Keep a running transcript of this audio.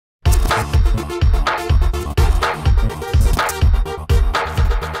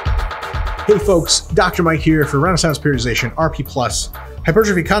Hey folks, Dr. Mike here for Renaissance Periodization, RP Plus,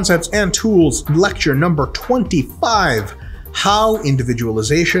 Hypertrophy Concepts and Tools, lecture number 25, How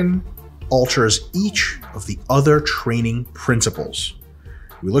Individualization Alters Each of the Other Training Principles.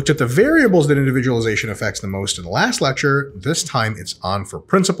 We looked at the variables that individualization affects the most in the last lecture. This time it's on for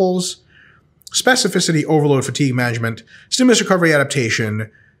principles, specificity, overload, fatigue management, stimulus recovery adaptation,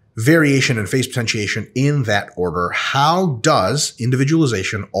 variation and phase potentiation in that order. How does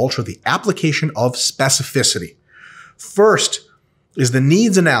individualization alter the application of specificity? First is the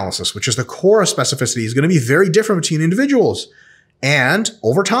needs analysis, which is the core of specificity, is going to be very different between individuals. And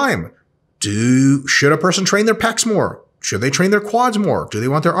over time, should a person train their pecs more? Should they train their quads more? Do they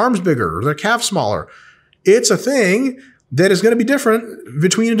want their arms bigger or their calves smaller? It's a thing that is going to be different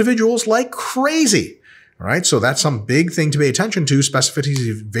between individuals like crazy. All right, so that's some big thing to pay attention to. Specificity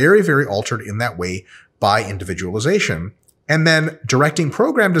is very, very altered in that way by individualization. And then directing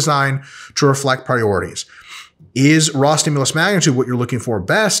program design to reflect priorities. Is raw stimulus magnitude what you're looking for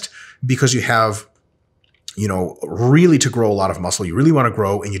best because you have, really to grow a lot of muscle, you really want to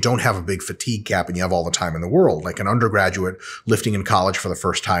grow and you don't have a big fatigue cap and you have all the time in the world, like an undergraduate lifting in college for the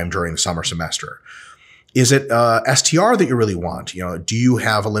first time during the summer semester? Is it STR that you really want? Do you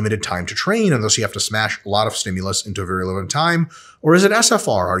have a limited time to train and thus you have to smash a lot of stimulus into a very limited time? Or is it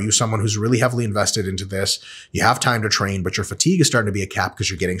SFR? Are you someone who's really heavily invested into this? You have time to train, but your fatigue is starting to be a cap because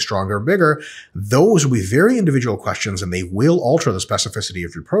you're getting stronger and bigger. Those will be very individual questions and they will alter the specificity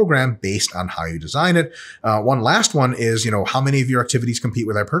of your program based on how you design it. One last one is, how many of your activities compete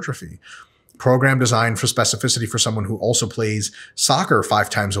with hypertrophy? Program design for specificity for someone who also plays soccer 5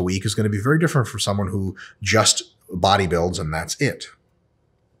 times a week is going to be very different from someone who just bodybuilds and that's it.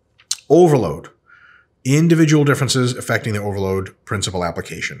 Overload. Individual differences affecting the overload principle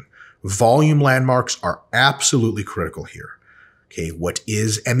application. Volume landmarks are absolutely critical here. Okay, what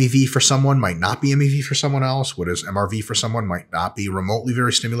is MEV for someone might not be MEV for someone else. What is MRV for someone might not be remotely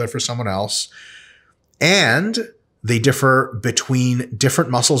very stimulative for someone else. And they differ between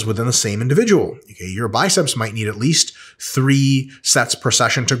different muscles within the same individual. Okay, your biceps might need at least 3 sets per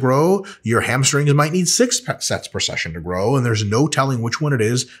session to grow. Your hamstrings might need 6 sets per session to grow. And there's no telling which one it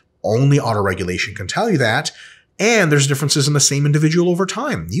is. Only autoregulation can tell you that. And there's differences in the same individual over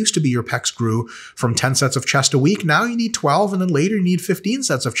time. It used to be your pecs grew from 10 sets of chest a week. Now you need 12, and then later you need 15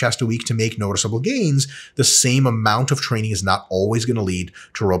 sets of chest a week to make noticeable gains. The same amount of training is not always going to lead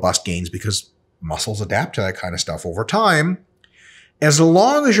to robust gains because muscles adapt to that kind of stuff over time. As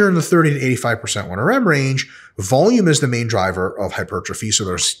long as you're in the 30 to 85% 1RM range, volume is the main driver of hypertrophy. So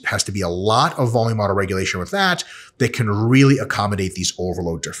there has to be a lot of volume autoregulation with that can really accommodate these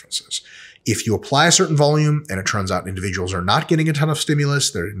overload differences. If you apply a certain volume and it turns out individuals are not getting a ton of stimulus,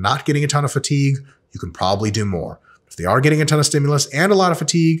 they're not getting a ton of fatigue, you can probably do more. If they are getting a ton of stimulus and a lot of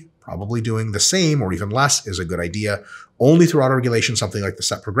fatigue, probably doing the same or even less is a good idea. Only through autoregulation, something like the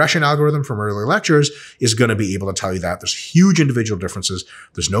set progression algorithm from earlier lectures is going to be able to tell you that. There's huge individual differences.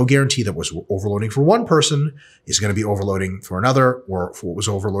 There's no guarantee that what's overloading for one person is going to be overloading for another, or for what was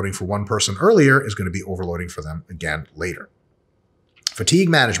overloading for one person earlier is going to be overloading for them again later. Fatigue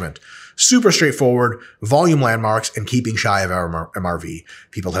management. Super straightforward, volume landmarks, and keeping shy of our MRV.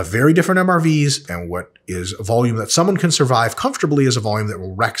 People have very different MRVs, and what is a volume that someone can survive comfortably is a volume that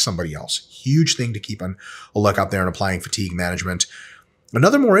will wreck somebody else. Huge thing to keep on a lookout there in applying fatigue management.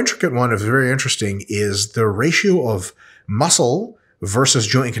 Another more intricate one that's very interesting is the ratio of muscle versus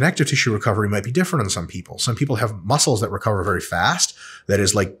joint and connective tissue recovery might be different in some people. Some people have muscles that recover very fast. That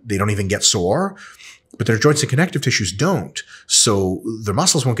is, like, they don't even get sore. But their joints and connective tissues don't. So their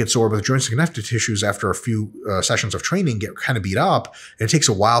muscles won't get sore, but the joints and connective tissues after a few sessions of training get kind of beat up, and it takes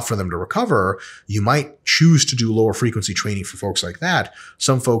a while for them to recover. You might choose to do lower frequency training for folks like that.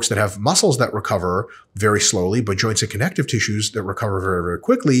 Some folks that have muscles that recover very slowly, but joints and connective tissues that recover very, very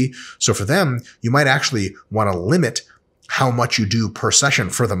quickly. So for them, you might actually want to limit how much you do per session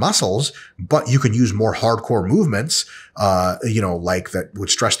for the muscles, but you can use more hardcore movements, like that would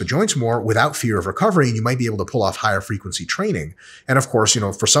stress the joints more without fear of recovery. And you might be able to pull off higher frequency training. And of course,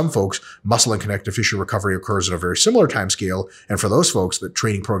 for some folks, muscle and connective tissue recovery occurs at a very similar time scale. And for those folks, the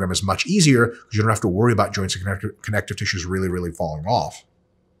training program is much easier because you don't have to worry about joints and connective tissues really, really falling off.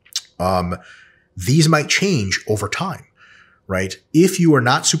 These might change over time. right? If you are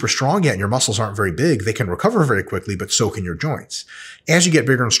not super strong yet and your muscles aren't very big, they can recover very quickly, but so can your joints. As you get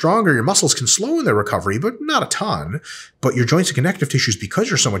bigger and stronger, your muscles can slow in their recovery, but not a ton. But your joints and connective tissues, because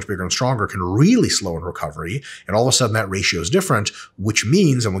you're so much bigger and stronger, can really slow in recovery. And all of a sudden that ratio is different, which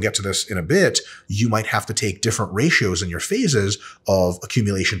means, and we'll get to this in a bit, you might have to take different ratios in your phases of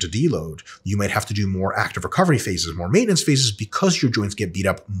accumulation to deload. You might have to do more active recovery phases, more maintenance phases, because your joints get beat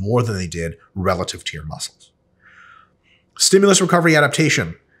up more than they did relative to your muscles. Stimulus recovery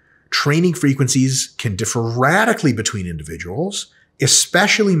adaptation. Training frequencies can differ radically between individuals,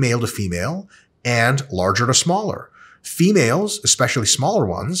 especially male to female and larger to smaller. Females, especially smaller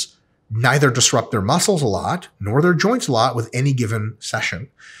ones, neither disrupt their muscles a lot nor their joints a lot with any given session.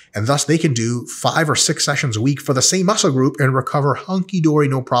 And thus they can do 5 or 6 sessions a week for the same muscle group and recover hunky-dory,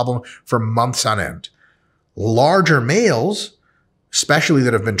 no problem, for months on end. Larger males, especially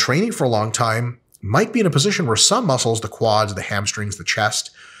that have been training for a long time, might be in a position where some muscles, the quads, the hamstrings, the chest,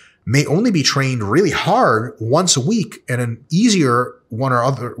 may only be trained really hard once a week and an easier one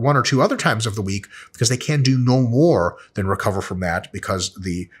or two other times of the week because they can do no more than recover from that because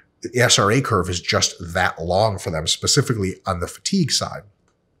the SRA curve is just that long for them, specifically on the fatigue side.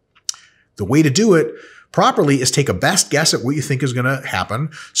 The way to do it properly is take a best guess at what you think is going to happen.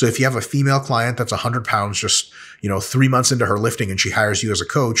 So if you have a female client that's 100 pounds, just, 3 months into her lifting and she hires you as a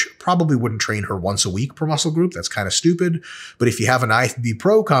coach, probably wouldn't train her once a week per muscle group. That's kind of stupid. But if you have an IFBB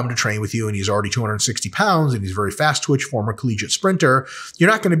pro come to train with you and he's already 260 pounds and he's very fast twitch, former collegiate sprinter, you're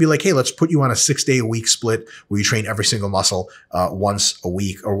not going to be like, hey, let's put you on a 6-day-a-week split where you train every single muscle once a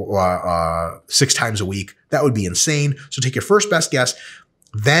week or 6 times a week. That would be insane. So take your first best guess.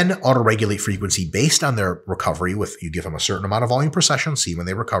 Then auto-regulate frequency based on their recovery you give them a certain amount of volume per session, see when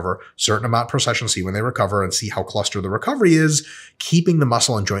they recover, certain amount per session, see when they recover, and see how clustered the recovery is, keeping the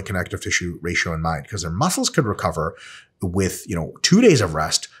muscle and joint connective tissue ratio in mind because their muscles could recover with, 2 days of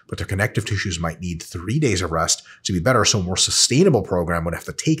rest, but their connective tissues might need 3 days of rest to be better. So a more sustainable program would have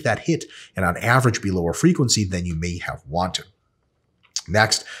to take that hit and on average be lower frequency than you may have wanted.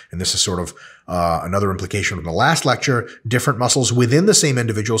 Next, and this is sort of another implication from the last lecture, different muscles within the same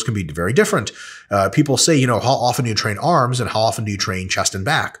individuals can be very different. People say, how often do you train arms and how often do you train chest and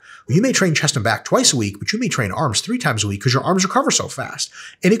back? Well, you may train chest and back twice a week, but you may train arms 3 times a week because your arms recover so fast.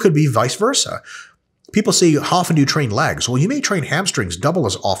 And it could be vice versa. People say, how often do you train legs? Well, you may train hamstrings double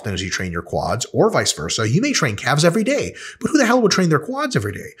as often as you train your quads, or vice versa. You may train calves every day, but who the hell would train their quads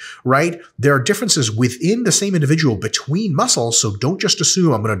every day, right? There are differences within the same individual between muscles, so don't just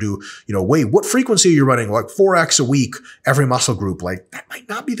assume I'm going to do, wait, what frequency are you running? Like 4x a week, every muscle group. Like that might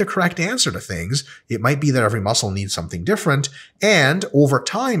not be the correct answer to things. It might be that every muscle needs something different, and over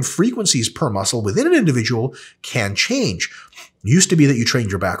time, frequencies per muscle within an individual can change. It used to be that you trained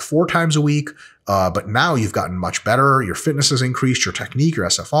your back 4 times a week, but now you've gotten much better. Your fitness has increased, your technique, your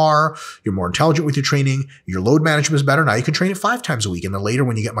SFR, you're more intelligent with your training, your load management is better. Now you can train it 5 times a week. And then later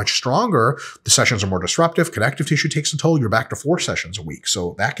when you get much stronger, the sessions are more disruptive, connective tissue takes a toll, you're back to 4 sessions a week.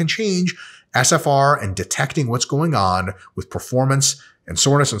 So that can change. SFR and detecting what's going on with performance and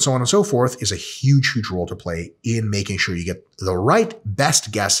soreness and so on and so forth is a huge, huge role to play in making sure you get the right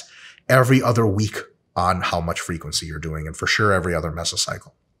best guess every other week on how much frequency you're doing, and for sure every other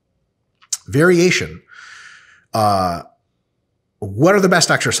mesocycle. Variation. What are the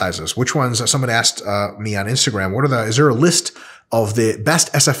best exercises? Which ones? Someone asked me on Instagram, is there a list of the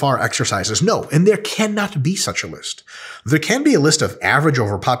best SFR exercises? No, and there cannot be such a list. There can be a list of average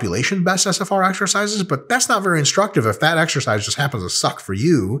over population best SFR exercises, but that's not very instructive if that exercise just happens to suck for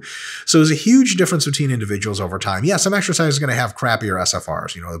you. So there's a huge difference between individuals over time. Yeah, some exercises are going to have crappier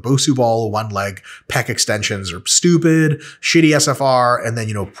SFRs. The Bosu ball, 1 leg, pec extensions are stupid, shitty SFR, and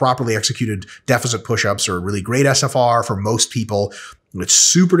then, properly executed deficit push-ups are really great SFR for most people. It's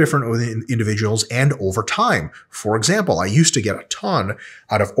super different with individuals and over time. For example, I used to get a ton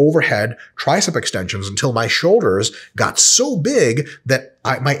out of overhead tricep extensions until my shoulders got so big that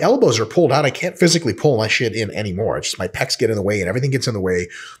my elbows are pulled out. I can't physically pull my shit in anymore. It's just my pecs get in the way and everything gets in the way.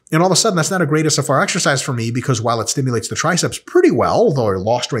 And all of a sudden, that's not a great SFR exercise for me because while it stimulates the triceps pretty well, although I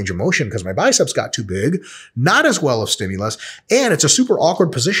lost range of motion because my biceps got too big, not as well of stimulus. And it's a super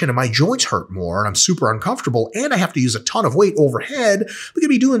awkward position and my joints hurt more and I'm super uncomfortable and I have to use a ton of weight overhead. We could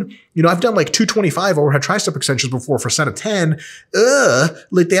be doing, I've done like 225 overhead tricep extensions before for a set of 10.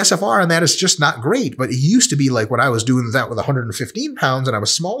 Like the SFR on that is just not great. But it used to be like when I was doing that with 115 pounds and I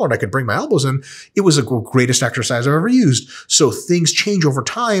was smaller and I could bring my elbows in, it was the greatest exercise I've ever used. So things change over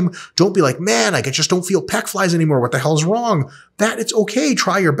time. Don't be like, man, I just don't feel pec flies anymore. What the hell is wrong? that it's okay.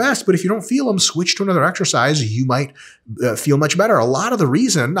 Try your best. But if you don't feel them, switch to another exercise. You might feel much better. A lot of the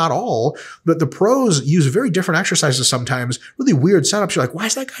reason, not all, but the pros use very different exercises sometimes, really weird setups. You're like, why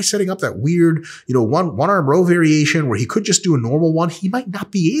is that guy setting up that weird, one arm row variation where he could just do a normal one? He might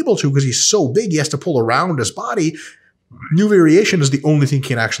not be able to because he's so big, he has to pull around his body. New variation is the only thing he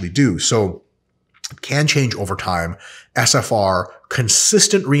can actually do. So it can change over time. SFR,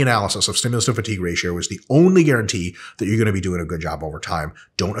 consistent reanalysis of stimulus to fatigue ratio, is the only guarantee that you're going to be doing a good job over time.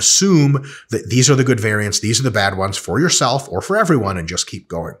 Don't assume that these are the good variants, these are the bad ones for yourself or for everyone, and just keep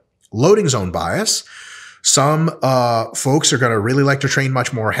going. Loading zone bias. Some folks are going to really like to train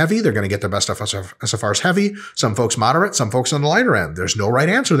much more heavy. They're going to get the best SFRs heavy. Some folks moderate, some folks on the lighter end. There's no right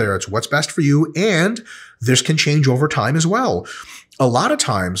answer there. It's what's best for you, and this can change over time as well. A lot of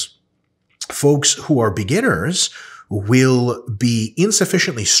times, folks who are beginners will be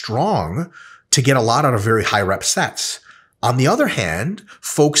insufficiently strong to get a lot out of very high rep sets. On the other hand,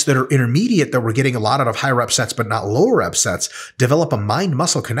 folks that are intermediate, that were getting a lot out of high rep sets but not lower rep sets, develop a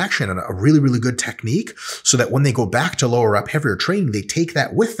mind-muscle connection and a really, really good technique so that when they go back to lower rep, heavier training, they take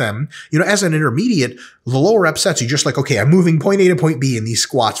that with them. As an intermediate, the lower rep sets, you're just like, okay, I'm moving point A to point B in these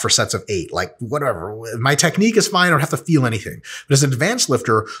squats for sets of 8. Like, whatever. My technique is fine. I don't have to feel anything. But as an advanced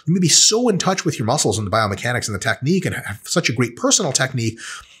lifter, you may be so in touch with your muscles and the biomechanics and the technique and have such a great personal technique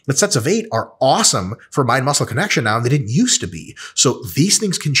that sets of 8 are awesome for mind-muscle connection now. They didn't used to be. So these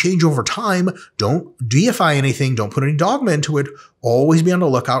things can change over time. Don't deify anything. Don't put any dogma into it. Always be on the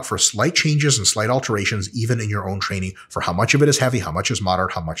lookout for slight changes and slight alterations, even in your own training, for how much of it is heavy, how much is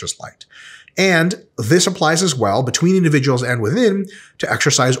moderate, how much is light. And this applies as well between individuals and within to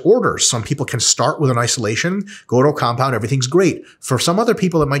exercise orders. Some people can start with an isolation, go to a compound, everything's great. For some other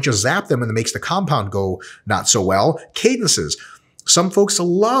people, it might just zap them and it makes the compound go not so well. Cadences. Some folks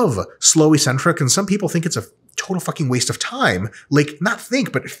love slow eccentric, and some people think it's a total fucking waste of time. Like, not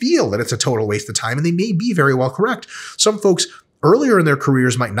think, but feel that it's a total waste of time, and they may be very well correct. Some folks earlier in their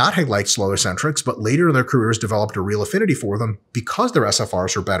careers might not have liked slow eccentrics, but later in their careers developed a real affinity for them because their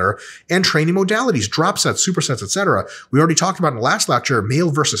SFRs are better, and training modalities, drop sets, supersets, etc. We already talked about in the last lecture, male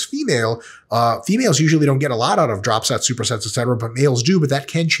versus female. Females usually don't get a lot out of drop sets, supersets, etc., but males do, but that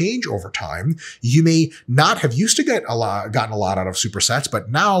can change over time. You may not have used to gotten a lot out of supersets, but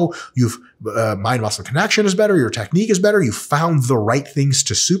now you've mind-muscle connection is better, your technique is better, you found the right things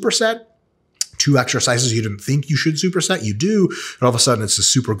to superset. 2 exercises you didn't think you should superset, you do, and all of a sudden it's a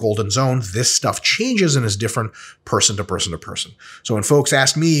super golden zone. This stuff changes and is different person to person to person. So when folks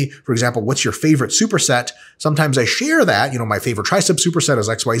ask me, for example, what's your favorite superset, sometimes I share that, my favorite tricep superset is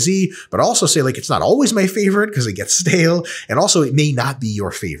XYZ, but I also say, like, it's not always my favorite because it gets stale, and also it may not be your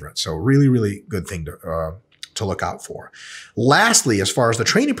favorite. So really, really good thing to look out for. Lastly, as far as the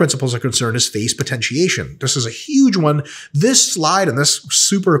training principles are concerned, is phase potentiation. This is a huge one. This slide and this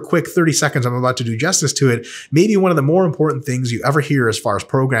super quick 30 seconds I'm about to do justice to it may be one of the more important things you ever hear as far as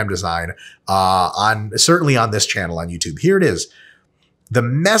program design certainly on this channel on YouTube. Here it is. The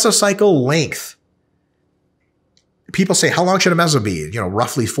mesocycle length. People say, how long should a meso be?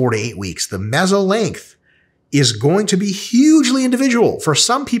 Roughly 4 to 8 weeks. The meso length is going to be hugely individual. For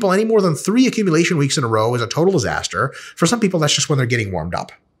some people, any more than 3 accumulation weeks in a row is a total disaster. For some people, that's just when they're getting warmed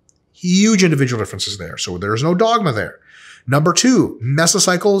up. Huge individual differences there. So there's no dogma there. Number 2,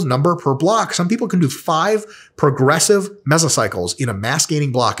 mesocycles number per block. Some people can do 5 progressive mesocycles in a mass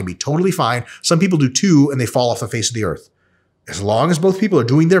gaining block and be totally fine. Some people do 2 and they fall off the face of the earth. As long as both people are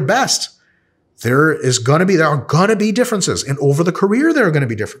doing their best, there are going to be differences. And over the career, there are going to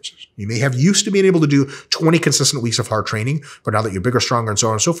be differences. You may have used to being able to do 20 consistent weeks of hard training, but now that you're bigger, stronger, and so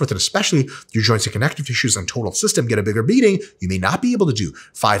on and so forth, and especially your joints and connective tissues and total system get a bigger beating, you may not be able to do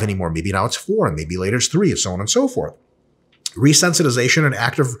 5 anymore. Maybe now it's 4, and maybe later it's 3, and so on and so forth. Resensitization and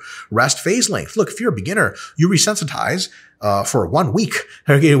active rest phase length. Look, if you're a beginner, you resensitize for 1 week.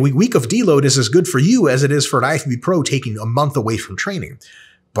 A week of deload is as good for you as it is for an IFBB pro taking a month away from training.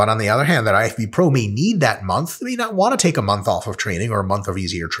 But on the other hand, that IFBB pro may need that month. They may not want to take a month off of training or a month of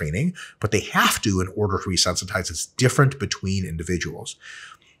easier training, but they have to in order to resensitize. It's different between individuals.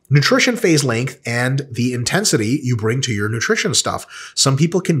 Nutrition phase length and the intensity you bring to your nutrition stuff. Some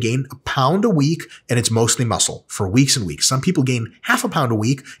people can gain a pound a week and it's mostly muscle for weeks and weeks. Some people gain half a pound a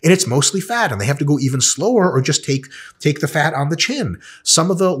week and it's mostly fat and they have to go even slower or just take the fat on the chin. Some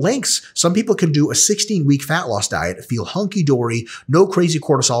of the lengths, some people can do a 16-week fat loss diet, feel hunky-dory, no crazy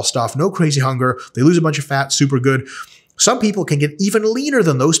cortisol stuff, no crazy hunger. They lose a bunch of fat, super good. Some people can get even leaner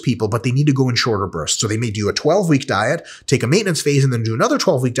than those people, but they need to go in shorter bursts. So they may do a 12-week diet, take a maintenance phase, and then do another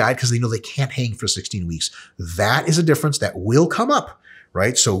 12-week diet because they know they can't hang for 16 weeks. That is a difference that will come up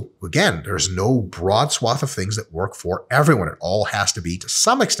right? So again, there's no broad swath of things that work for everyone. It all has to be, to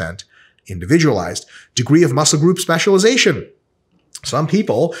some extent, individualized. Degree of muscle group specialization. Some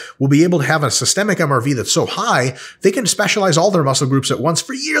people will be able to have a systemic MRV that's so high, they can specialize all their muscle groups at once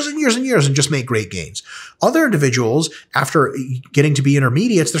for years and years and years and just make great gains. Other individuals, after getting to be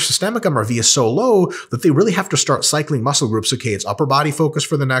intermediates, their systemic MRV is so low that they really have to start cycling muscle groups. Okay, it's upper body focused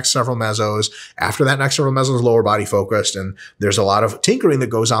for the next several mesos. After that next several mesos, lower body focused. And there's a lot of tinkering that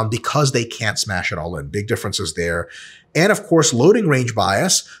goes on because they can't smash it all in. Big differences there. And of course, loading range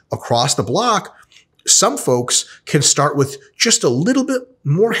bias across the block. Some folks can start with just a little bit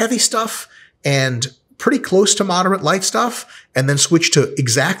more heavy stuff and pretty close to moderate light stuff, and then switch to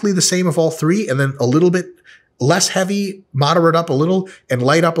exactly the same of all three, and then a little bit less heavy, moderate up a little, and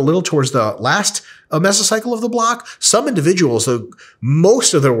light up a little towards the last mesocycle of the block. Some individuals,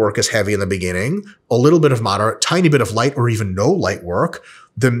 most of their work is heavy in the beginning, a little bit of moderate, tiny bit of light, or even no light work.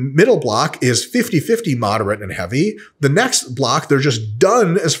 The middle block is 50-50 moderate and heavy. The next block, they're just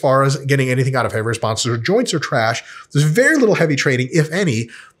done as far as getting anything out of heavy response. Their joints are trash. There's very little heavy training, if any.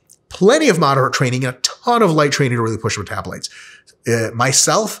 Plenty of moderate training and a ton of light training to really push metabolites.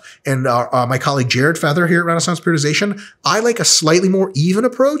 Myself and my colleague Jared Feather here at Renaissance Periodization, I like a slightly more even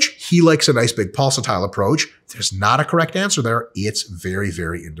approach. He likes a nice big pulsatile approach. There's not a correct answer there. It's very,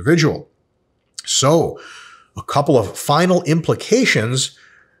 very individual. So a couple of final implications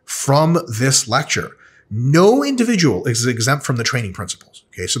from this lecture. No individual is exempt from the training principles.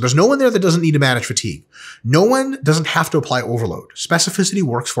 Okay, so there's no one there that doesn't need to manage fatigue. No one doesn't have to apply overload. Specificity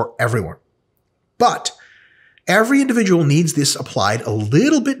works for everyone. But every individual needs this applied a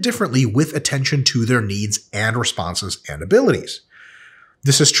little bit differently with attention to their needs and responses and abilities.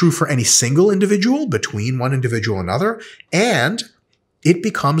 This is true for any single individual, between one individual and another, and it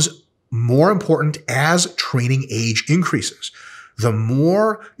becomes more important as training age increases. The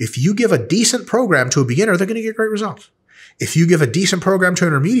more, if you give a decent program to a beginner, they're going to get great results. If you give a decent program to an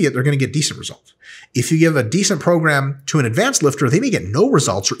intermediate, they're going to get decent results. If you give a decent program to an advanced lifter, they may get no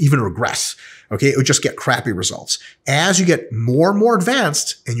results or even regress. Okay, it would just get crappy results. As you get more and more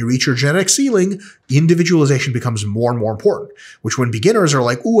advanced and you reach your genetic ceiling, individualization becomes more and more important, which when beginners are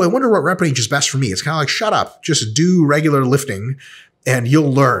like, ooh, I wonder what rep range is best for me. It's kind of like, shut up, just do regular lifting and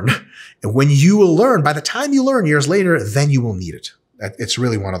you'll learn. And when you will learn, by the time you learn years later, then you will need it. It's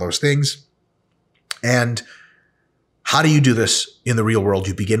really one of those things. And how do you do this in the real world?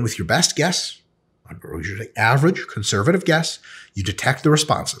 You begin with your best guess, usually average, conservative guess. You detect the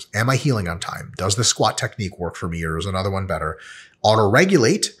responses. Am I healing on time? Does the squat technique work for me, or is another one better?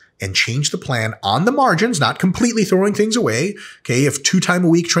 Auto-regulate and change the plan on the margins, not completely throwing things away. Okay, if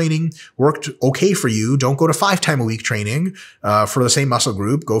 2-time-a-week training worked okay for you, don't go to 5-time-a-week training for the same muscle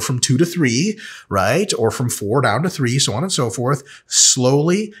group. Go from 2 to 3, right? Or from 4 down to 3, so on and so forth.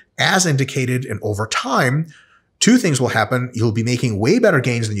 Slowly, as indicated, and over time, two things will happen. You'll be making way better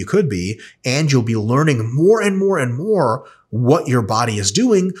gains than you could be, and you'll be learning more and more and more what your body is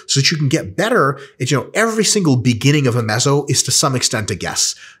doing so that you can get better. And, every single beginning of a meso is to some extent a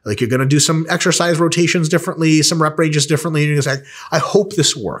guess. Like, you're going to do some exercise rotations differently, some rep ranges differently. And you're going to say, I hope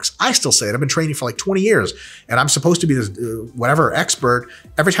this works. I still say it. I've been training for like 20 years and I'm supposed to be this whatever expert.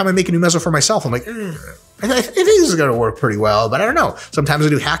 Every time I make a new meso for myself, I'm like, I think this is going to work pretty well, but I don't know. Sometimes I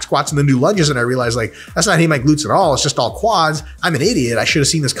do hack squats and then do lunges and I realize like, that's not hitting my glutes at all. It's just all quads. I'm an idiot. I should have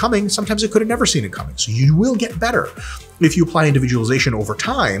seen this coming. Sometimes I could have never seen it coming. So you will get better if you apply individualization over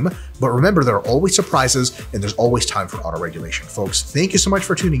time. But remember, there are always surprises and there's always time for auto-regulation. Folks, thank you so much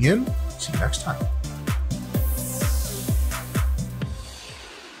for tuning in. See you next time.